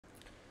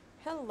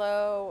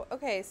Hello.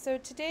 Okay, so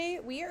today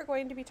we are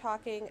going to be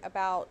talking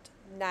about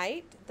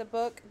Night, the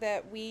book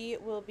that we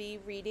will be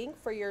reading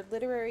for your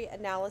literary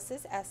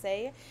analysis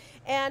essay.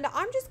 And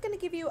I'm just going to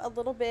give you a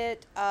little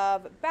bit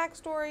of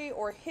backstory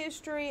or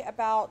history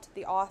about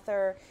the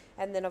author,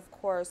 and then, of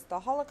course, the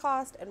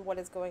Holocaust and what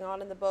is going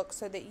on in the book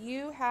so that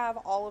you have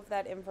all of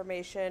that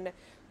information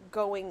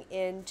going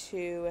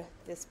into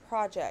this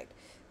project.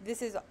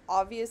 This is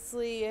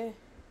obviously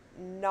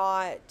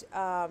not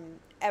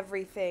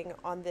everything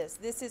on this.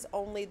 This is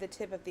only the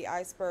tip of the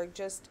iceberg,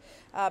 just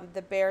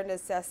the bare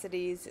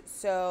necessities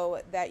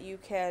so that you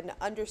can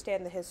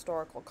understand the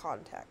historical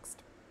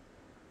context.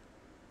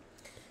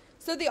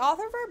 So the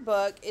author of our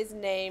book is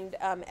named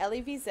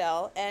Elie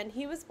Wiesel, and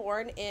he was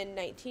born in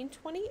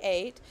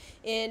 1928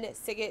 in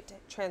Siget,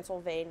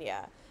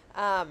 Transylvania.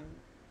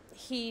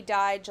 He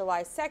died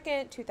July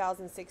 2nd,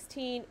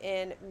 2016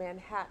 in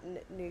Manhattan,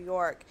 New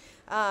York.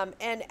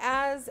 And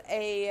as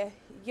a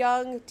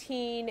young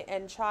teen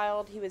and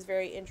child, he was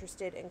very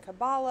interested in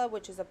Kabbalah,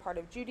 which is a part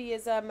of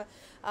Judaism.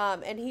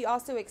 And he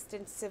also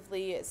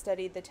extensively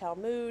studied the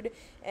Talmud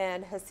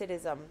and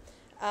Hasidism.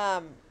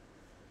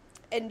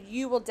 And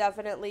you will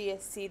definitely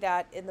see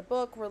that in the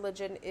book.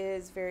 Religion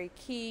is very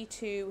key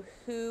to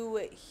who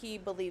he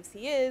believes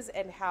he is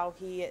and how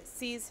he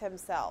sees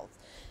himself.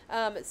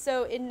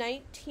 So in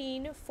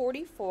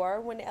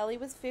 1944, when Elie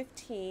was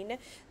 15,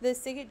 the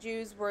Siget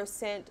Jews were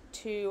sent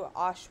to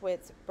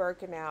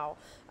Auschwitz-Birkenau.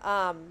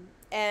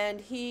 And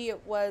he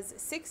was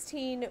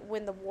 16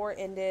 when the war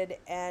ended,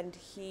 and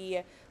he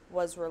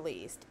was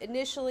released.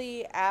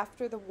 Initially,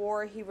 after the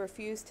war, he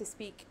refused to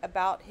speak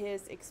about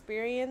his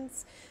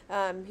experience.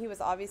 He was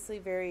obviously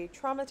very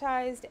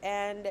traumatized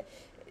and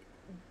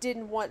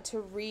didn't want to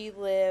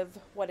relive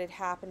what had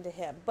happened to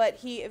him. But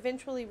he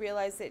eventually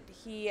realized that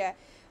he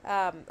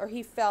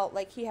felt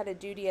like he had a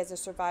duty as a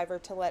survivor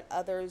to let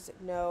others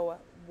know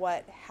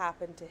what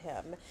happened to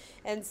him.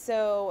 And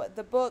so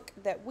the book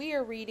that we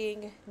are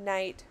reading,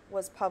 Night,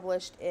 was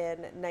published in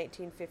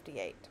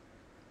 1958.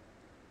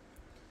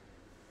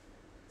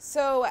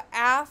 So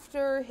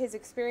after his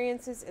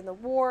experiences in the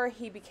war,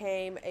 he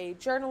became a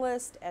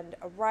journalist and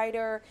a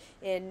writer.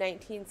 In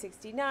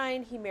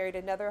 1969, he married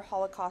another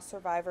Holocaust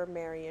survivor,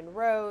 Marion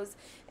Rose,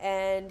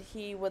 and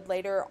he would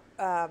later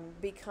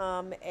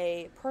become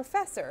a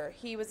professor.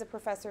 He was a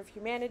professor of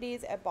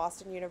humanities at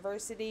Boston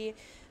University,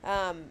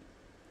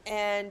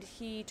 and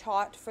he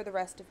taught for the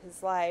rest of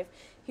his life.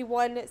 He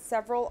won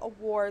several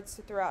awards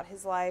throughout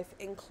his life,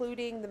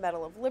 including the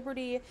Medal of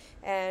Liberty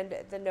and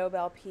the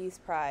Nobel Peace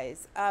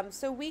Prize.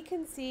 So we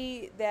can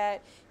see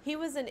that he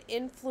was an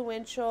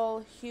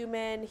influential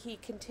human. He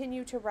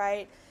continued to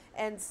write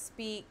and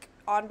speak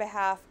on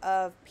behalf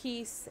of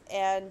peace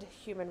and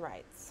human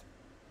rights.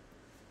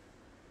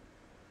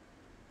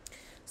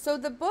 So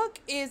the book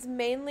is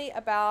mainly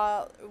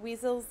about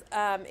Wiesel's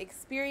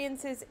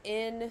experiences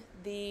in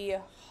the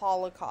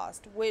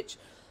Holocaust, which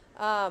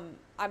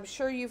I'm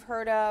sure you've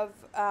heard of,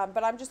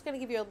 but I'm just going to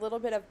give you a little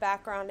bit of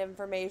background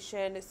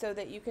information so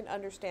that you can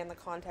understand the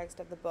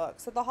context of the book.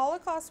 So the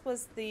Holocaust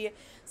was the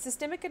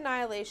systemic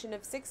annihilation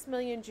of 6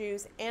 million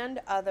Jews and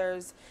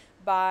others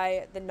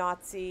by the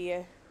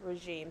Nazi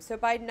regime. So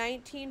by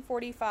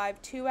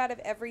 1945, 2 out of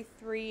every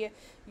 3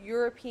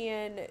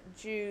 European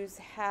Jews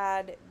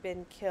had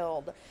been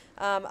killed.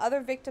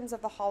 Other victims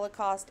of the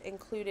Holocaust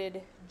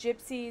included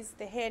gypsies,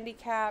 the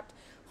handicapped,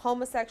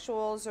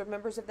 homosexuals or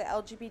members of the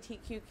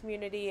LGBTQ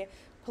community,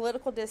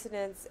 political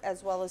dissidents,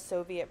 as well as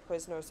Soviet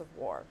prisoners of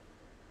war.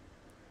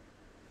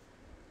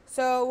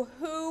 So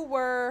who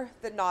were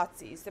the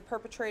Nazis, the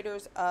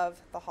perpetrators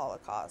of the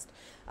Holocaust?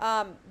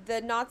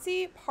 The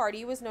Nazi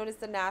Party was known as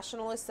the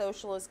Nationalist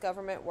Socialist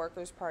Government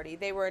Workers' Party.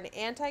 They were an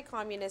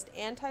anti-communist,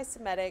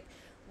 anti-Semitic,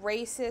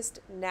 racist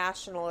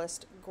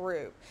nationalist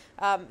group.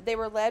 They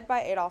were led by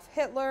Adolf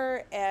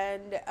Hitler,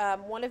 and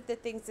one of the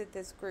things that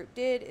this group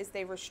did is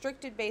they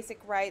restricted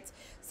basic rights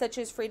such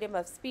as freedom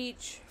of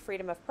speech,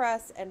 freedom of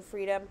press, and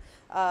freedom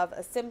of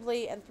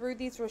assembly. And through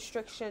these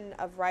restriction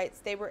of rights,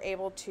 they were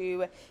able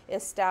to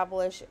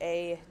establish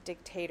a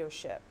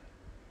dictatorship.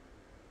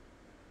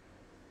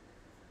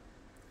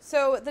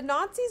 So the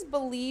Nazis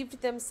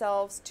believed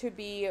themselves to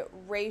be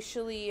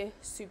racially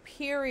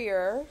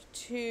superior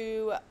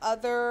to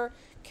other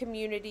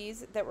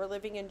communities that were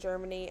living in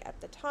Germany at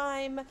the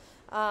time.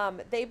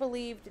 They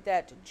believed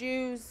that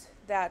Jews,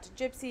 that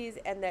gypsies,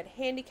 and that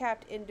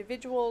handicapped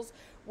individuals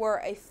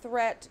were a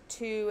threat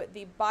to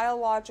the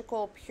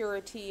biological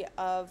purity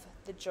of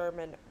the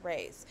German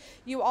race.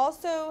 You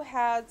also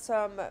had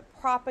some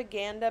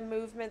propaganda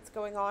movements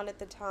going on at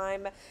the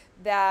time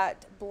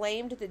that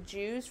blamed the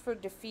Jews for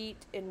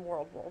defeat in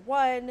World War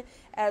I,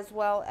 as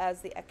well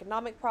as the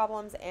economic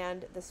problems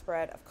and the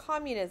spread of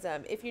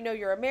communism. If you know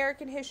your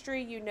American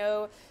history, you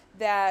know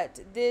that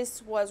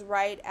this was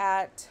right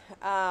at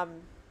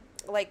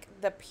like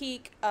the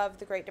peak of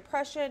the Great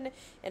Depression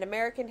in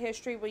American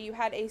history, where you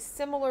had a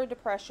similar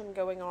depression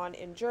going on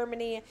in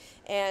Germany,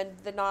 and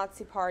the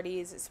Nazi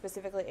parties,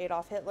 specifically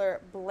Adolf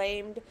Hitler,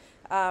 blamed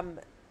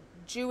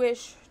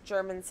Jewish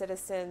German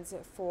citizens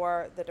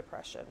for the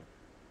depression.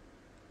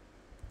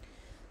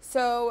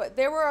 So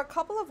there were a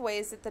couple of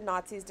ways that the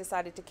Nazis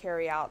decided to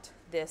carry out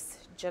this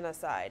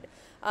genocide.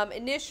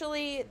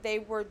 Initially, they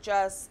were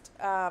just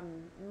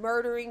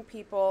murdering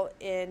people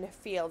in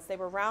fields. They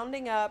were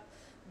rounding up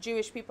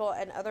Jewish people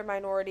and other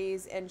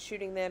minorities and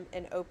shooting them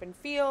in open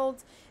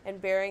fields and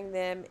burying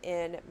them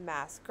in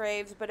mass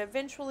graves. But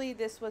eventually,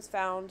 this was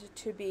found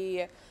to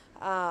be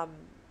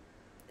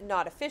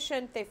not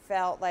efficient. They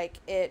felt like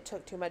it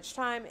took too much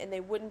time and they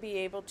wouldn't be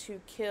able to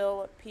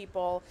kill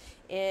people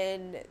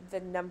in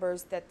the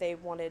numbers that they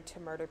wanted to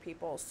murder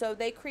people. So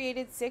they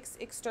created 6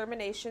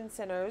 extermination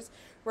centers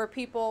where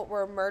people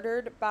were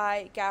murdered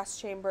by gas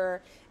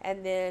chamber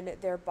and then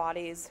their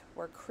bodies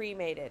were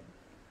cremated.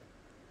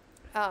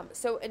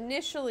 So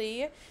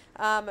initially,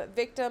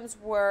 victims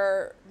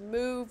were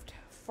moved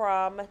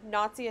from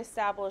Nazi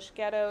established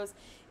ghettos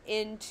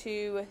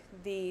into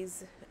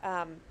these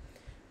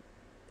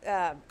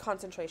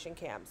concentration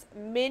camps.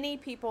 Many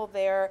people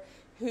there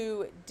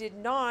who did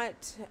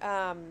not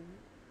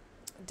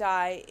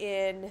die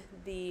in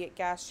the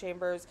gas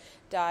chambers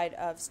died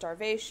of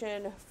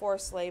starvation,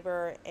 forced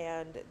labor,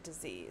 and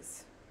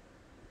disease.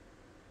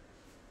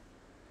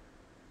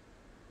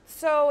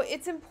 So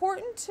it's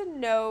important to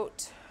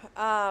note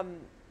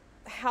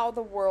how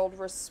the world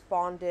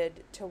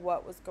responded to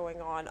what was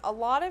going on. A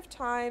lot of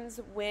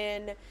times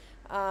when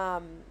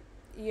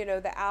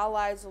the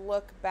Allies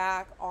look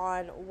back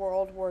on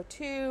World War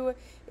II,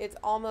 it's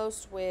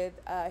almost with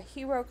a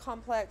hero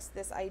complex,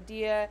 this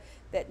idea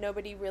that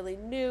nobody really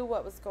knew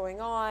what was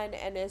going on,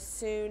 and as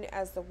soon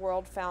as the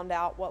world found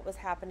out what was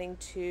happening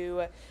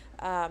to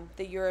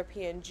the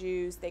European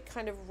Jews, they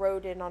kind of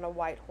rode in on a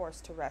white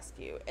horse to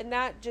rescue. And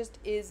that just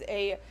is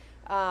a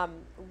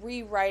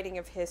rewriting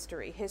of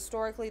history.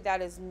 Historically,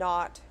 that is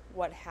not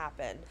what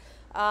happened.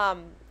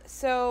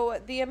 So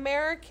the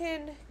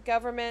American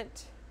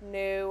government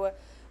knew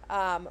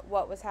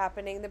what was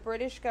happening. The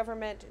British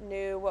government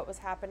knew what was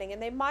happening,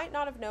 and they might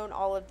not have known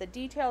all of the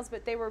details,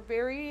 but they were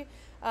very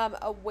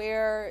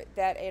aware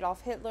that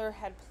Adolf Hitler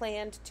had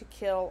planned to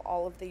kill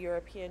all of the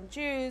European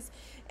Jews,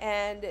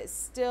 and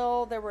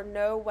still there were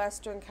no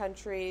Western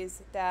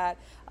countries that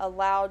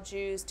allowed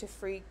Jews to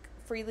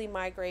freely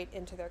migrate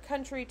into their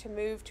country, to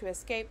move, to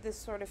escape this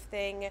sort of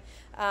thing.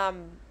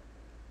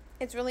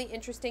 It's really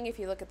interesting if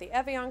you look at the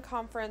Evian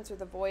Conference or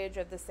the Voyage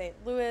of the St.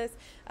 Louis.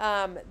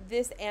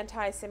 This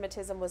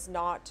anti-Semitism was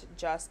not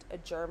just a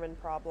German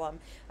problem.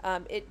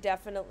 It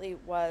definitely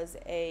was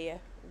a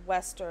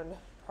Western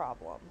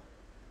problem.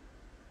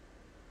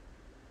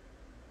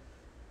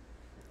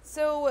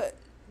 So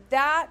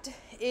that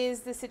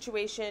is the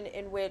situation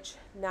in which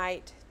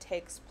Night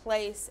takes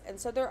place. And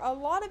so there are a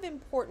lot of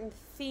important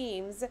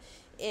themes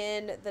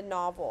in the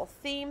novel,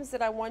 themes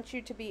that I want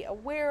you to be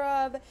aware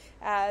of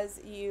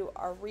as you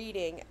are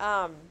reading.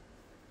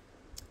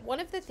 One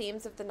of the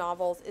themes of the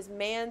novels is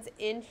man's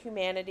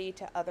inhumanity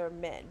to other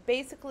men.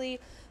 Basically,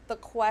 the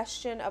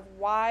question of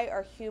why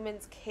are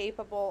humans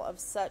capable of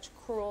such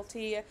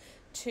cruelty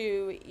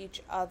to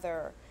each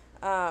other.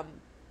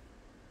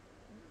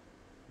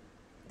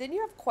 Then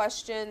you have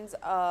questions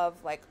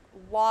of like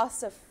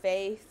loss of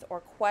faith or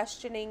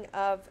questioning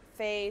of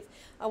faith.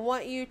 I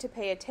want you to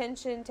pay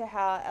attention to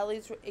how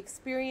Elie's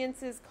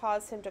experiences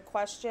cause him to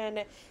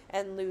question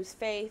and lose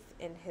faith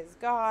in his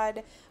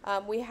God.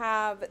 We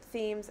have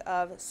themes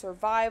of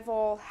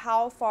survival.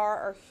 How far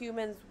are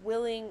humans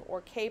willing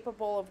or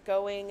capable of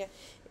going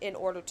in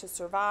order to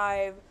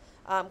survive?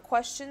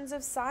 Questions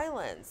of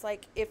silence,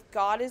 like if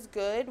God is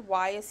good,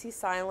 why is he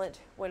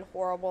silent when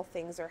horrible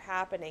things are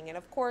happening? And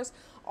of course,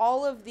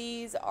 all of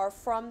these are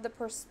from the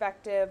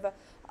perspective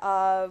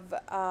of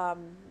a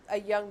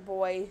young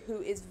boy who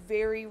is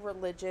very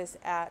religious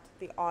at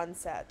the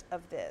onset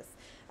of this.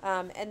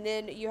 And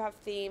then you have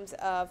themes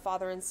of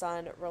father and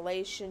son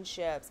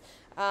relationships,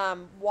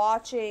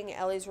 watching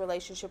Elie's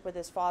relationship with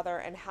his father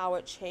and how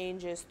it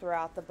changes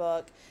throughout the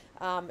book.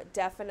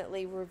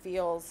 Definitely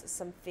reveals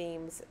some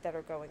themes that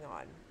are going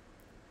on.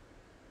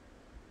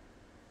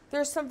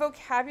 There's some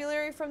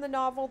vocabulary from the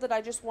novel that I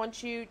just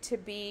want you to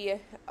be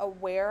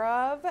aware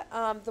of.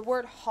 The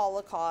word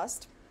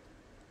Holocaust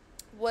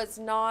was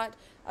not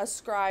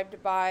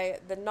ascribed by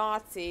the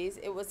Nazis.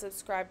 It was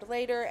ascribed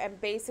later, and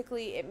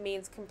basically it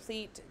means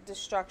complete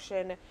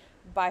destruction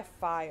by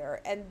fire.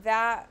 And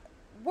that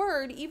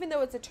word, even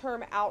though it's a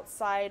term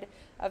outside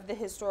of the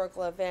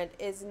historical event,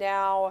 is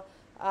now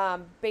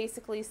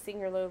basically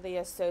singularly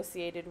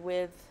associated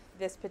with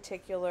this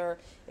particular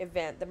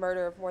event, the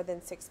murder of more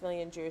than 6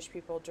 million Jewish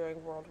people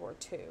during World War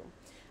II.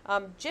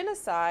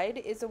 Genocide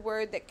is a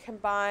word that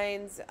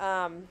combines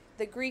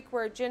the Greek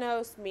word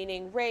genos,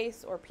 meaning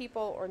race or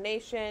people or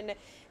nation,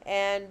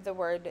 and the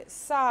word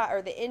side,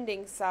 or the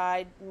ending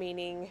side,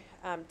 meaning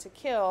to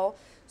kill.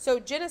 So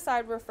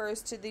genocide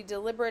refers to the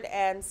deliberate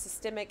and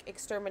systemic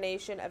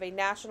extermination of a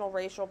national,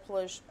 racial,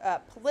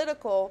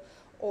 political,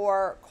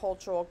 or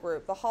cultural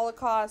group. The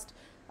Holocaust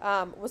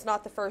was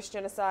not the first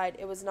genocide.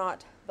 It was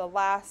not the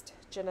last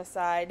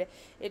genocide.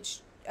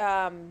 It's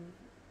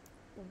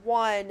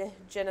one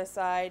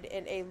genocide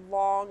in a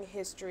long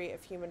history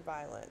of human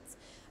violence.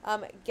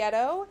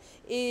 Ghetto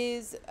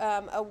is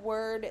a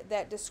word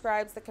that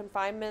describes the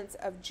confinements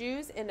of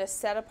Jews in a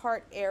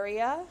set-apart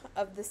area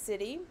of the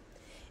city.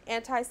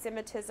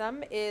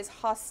 Anti-Semitism is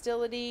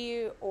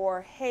hostility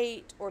or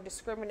hate or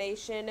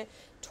discrimination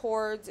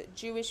towards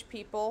Jewish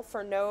people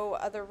for no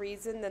other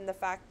reason than the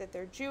fact that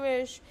they're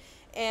Jewish.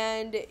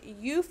 And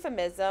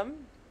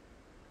euphemism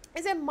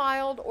is a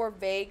mild or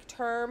vague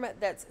term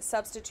that's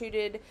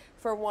substituted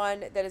for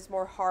one that is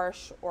more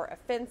harsh or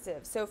offensive.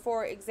 So,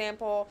 for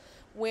example,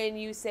 when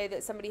you say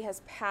that somebody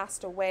has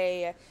passed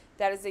away,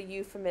 that is a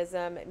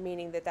euphemism,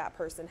 meaning that that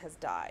person has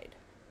died.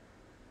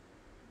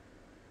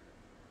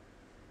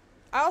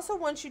 I also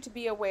want you to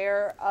be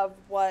aware of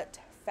what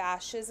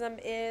fascism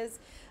is.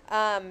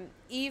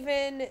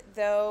 Even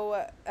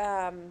though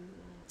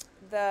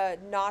the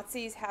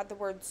Nazis had the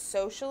word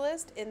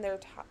socialist in their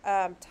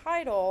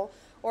title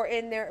or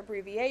in their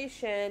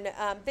abbreviation,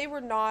 they were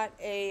not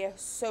a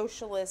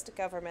socialist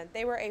government.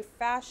 They were a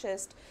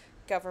fascist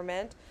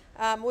government,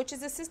 which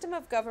is a system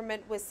of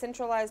government with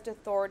centralized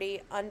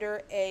authority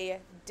under a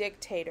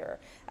dictator.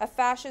 A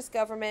fascist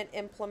government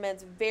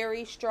implements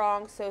very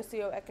strong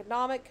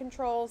socioeconomic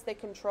controls. They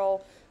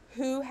control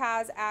who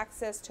has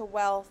access to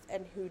wealth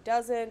and who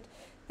doesn't.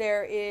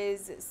 There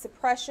is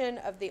suppression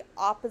of the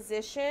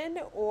opposition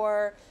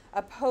or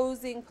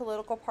opposing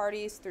political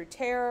parties through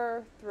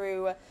terror,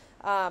 through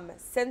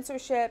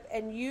censorship,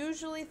 and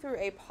usually through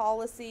a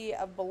policy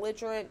of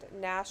belligerent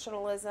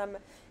nationalism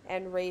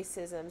and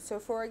racism. So,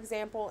 for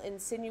example,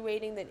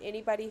 insinuating that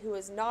anybody who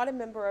is not a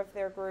member of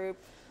their group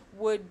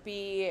would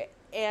be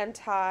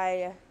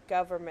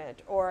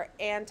anti-government or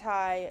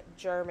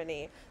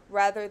anti-Germany,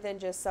 rather than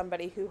just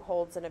somebody who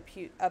holds an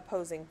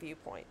opposing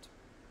viewpoint.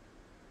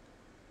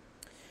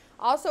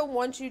 I also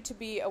want you to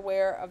be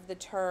aware of the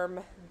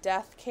term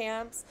death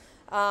camps.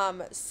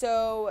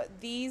 So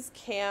these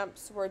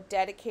camps were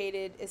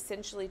dedicated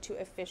essentially to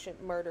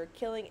efficient murder,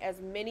 killing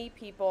as many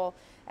people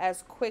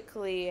as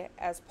quickly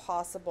as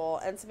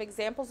possible. And some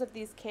examples of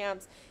these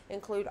camps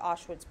include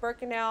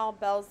Auschwitz-Birkenau,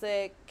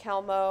 Belzec,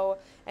 Kelmo,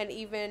 and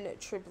even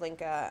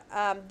Treblinka.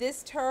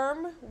 This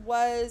term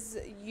was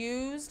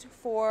used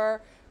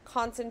for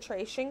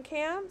concentration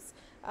camps,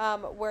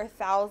 where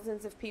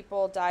thousands of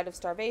people died of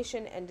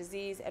starvation and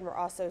disease and were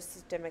also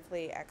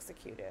systemically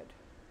executed.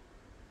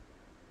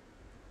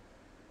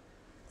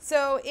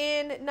 So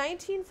in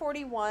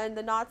 1941,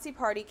 the Nazi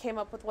Party came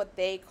up with what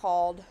they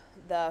called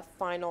the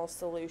final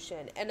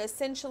solution. And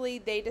essentially,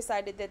 they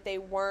decided that they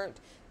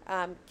weren't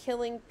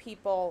killing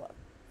people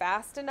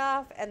fast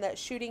enough and that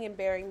shooting and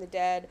burying the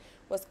dead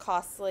was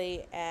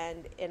costly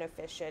and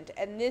inefficient.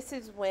 And this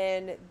is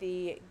when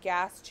the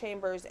gas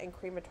chambers and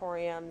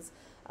crematoriums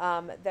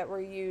that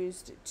were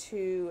used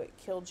to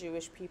kill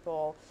Jewish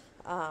people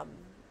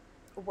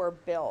were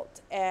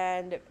built.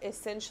 And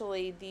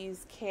essentially,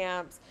 these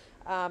camps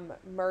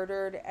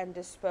murdered and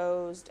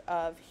disposed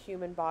of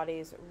human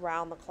bodies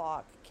round the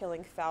clock,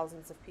 killing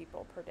thousands of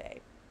people per day.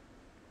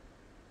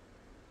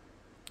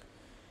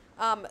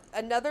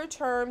 Another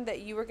term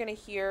that you are going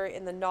to hear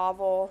in the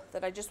novel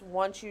that I just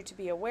want you to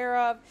be aware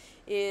of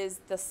is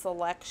the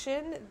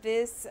selection.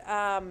 This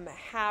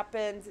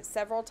happens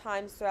several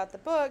times throughout the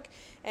book,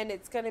 and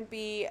it's going to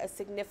be a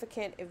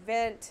significant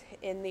event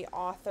in the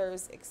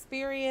author's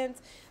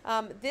experience.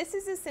 This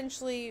is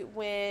essentially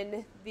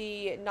when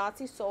the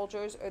Nazi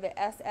soldiers or the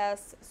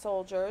SS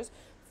soldiers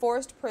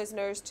forced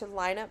prisoners to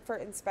line up for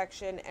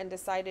inspection and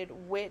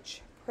decided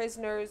which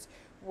prisoners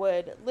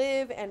would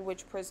live and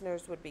which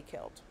prisoners would be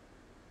killed.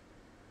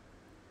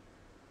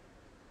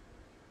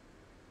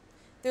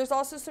 There's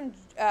also some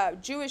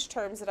Jewish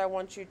terms that I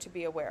want you to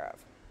be aware of.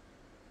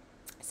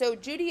 So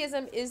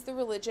Judaism is the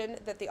religion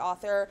that the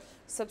author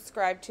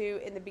subscribed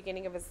to in the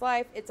beginning of his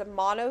life. It's a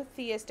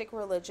monotheistic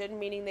religion,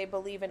 meaning they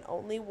believe in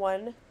only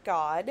one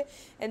God.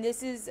 And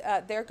this is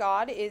their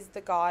God is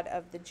the God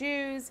of the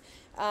Jews.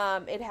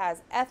 It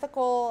has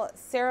ethical,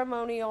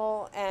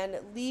 ceremonial, and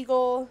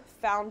legal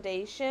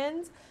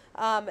foundations.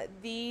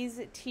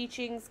 These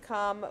teachings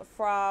come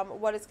from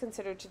what is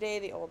considered today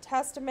the Old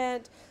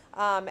Testament,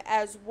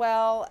 as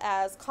well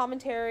as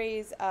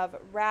commentaries of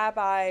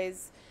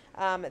rabbis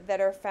that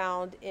are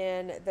found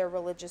in their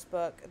religious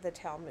book, the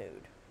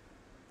Talmud.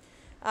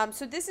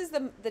 So this is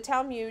the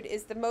Talmud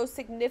is the most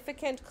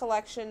significant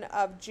collection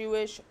of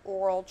Jewish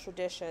oral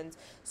traditions.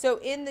 So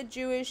in the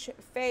Jewish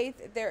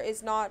faith, there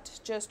is not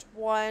just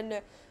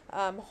one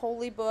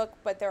holy book,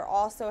 but there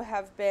also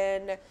have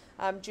been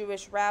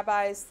Jewish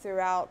rabbis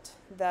throughout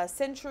the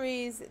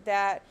centuries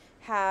that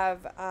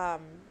have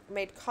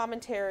made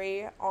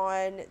commentary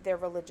on their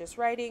religious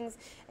writings,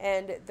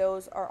 and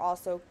those are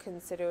also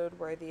considered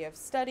worthy of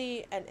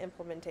study and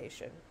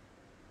implementation.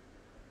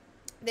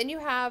 Then you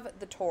have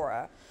the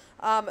Torah.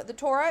 The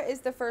Torah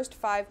is the first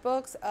 5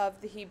 books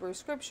of the Hebrew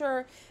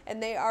Scripture,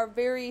 and they are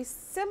very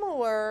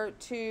similar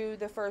to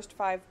the first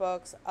 5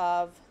 books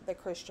of the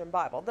Christian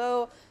Bible,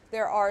 though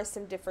there are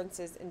some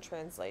differences in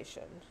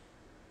translation.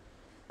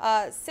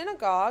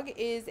 Synagogue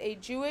is a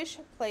Jewish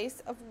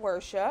place of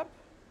worship.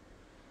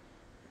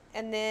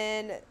 And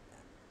then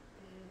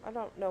I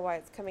don't know why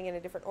it's coming in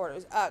different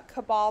orders.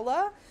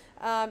 Kabbalah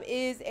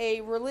is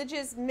a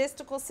religious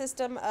mystical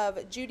system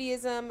of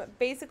Judaism,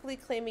 basically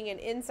claiming an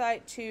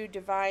insight to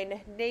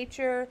divine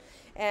nature.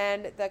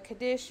 And the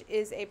Kaddish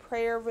is a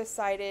prayer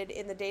recited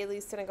in the daily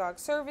synagogue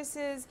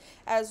services,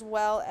 as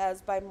well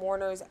as by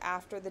mourners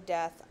after the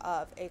death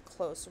of a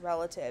close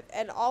relative.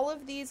 And all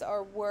of these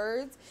are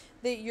words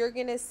that you're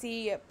going to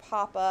see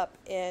pop up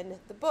in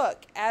the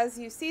book. As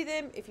you see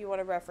them, if you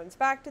want to reference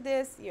back to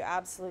this, you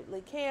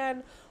absolutely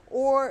can,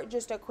 or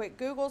just a quick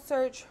Google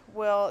search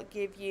will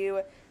give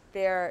you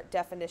their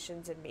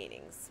definitions and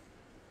meanings.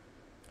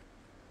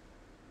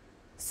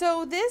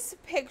 So this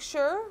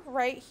picture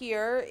right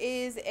here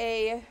is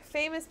a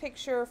famous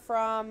picture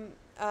from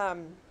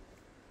the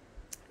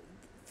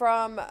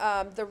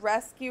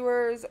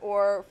rescuers,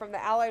 or from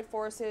the Allied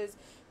forces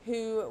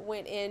who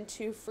went in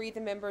to free the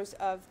members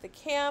of the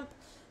camp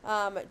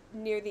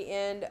near the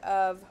end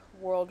of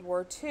World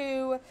War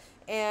II.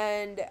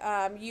 And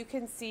you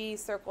can see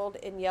circled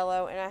in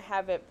yellow, and I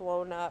have it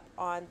blown up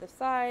on the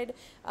side.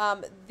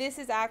 This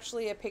is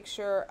actually a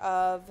picture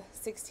of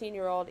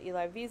 16-year-old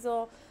Elie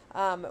Wiesel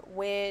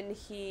when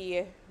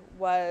he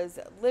was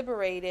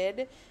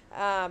liberated.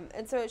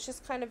 And so it's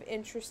just kind of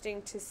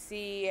interesting to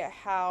see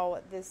how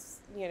this,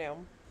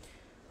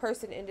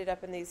 person ended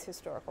up in these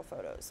historical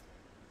photos.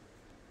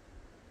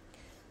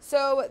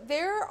 So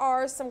there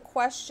are some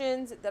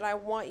questions that I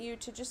want you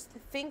to just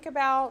think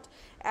about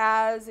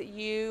as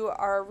you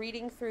are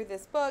reading through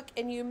this book,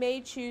 and you may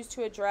choose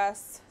to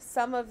address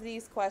some of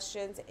these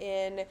questions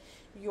in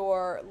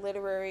your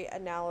literary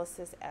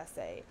analysis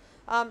essay.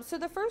 So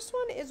the first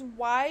one is,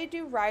 why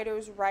do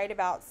writers write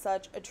about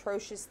such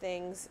atrocious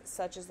things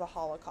such as the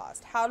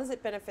Holocaust? How does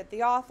it benefit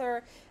the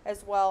author,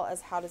 as well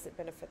as how does it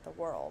benefit the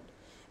world?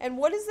 And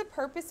what is the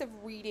purpose of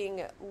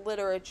reading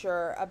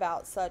literature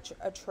about such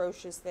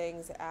atrocious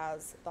things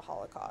as the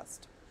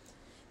Holocaust?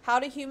 How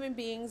do human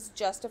beings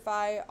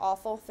justify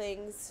awful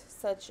things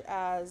such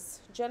as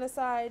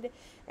genocide?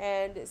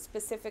 And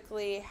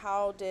specifically,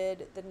 how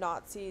did the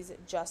Nazis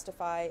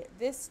justify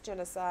this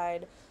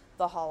genocide,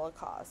 the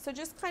Holocaust? So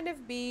just kind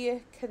of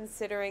be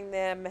considering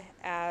them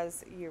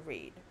as you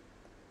read.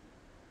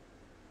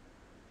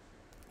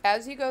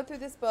 As you go through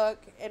this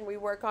book, and we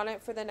work on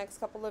it for the next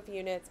couple of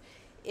units,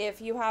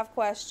 if you have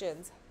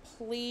questions,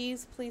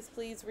 please, please,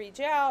 please reach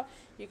out.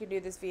 You can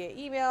do this via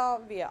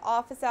email, via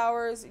office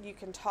hours. You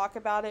can talk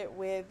about it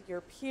with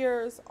your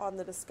peers on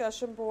the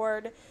discussion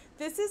board.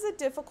 This is a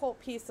difficult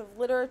piece of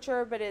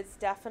literature, but it's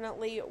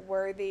definitely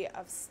worthy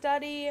of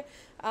study.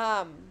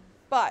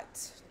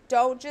 But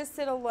don't just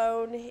sit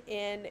alone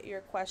in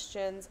your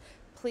questions.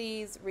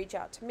 Please reach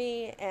out to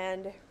me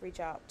and reach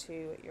out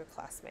to your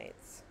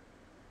classmates.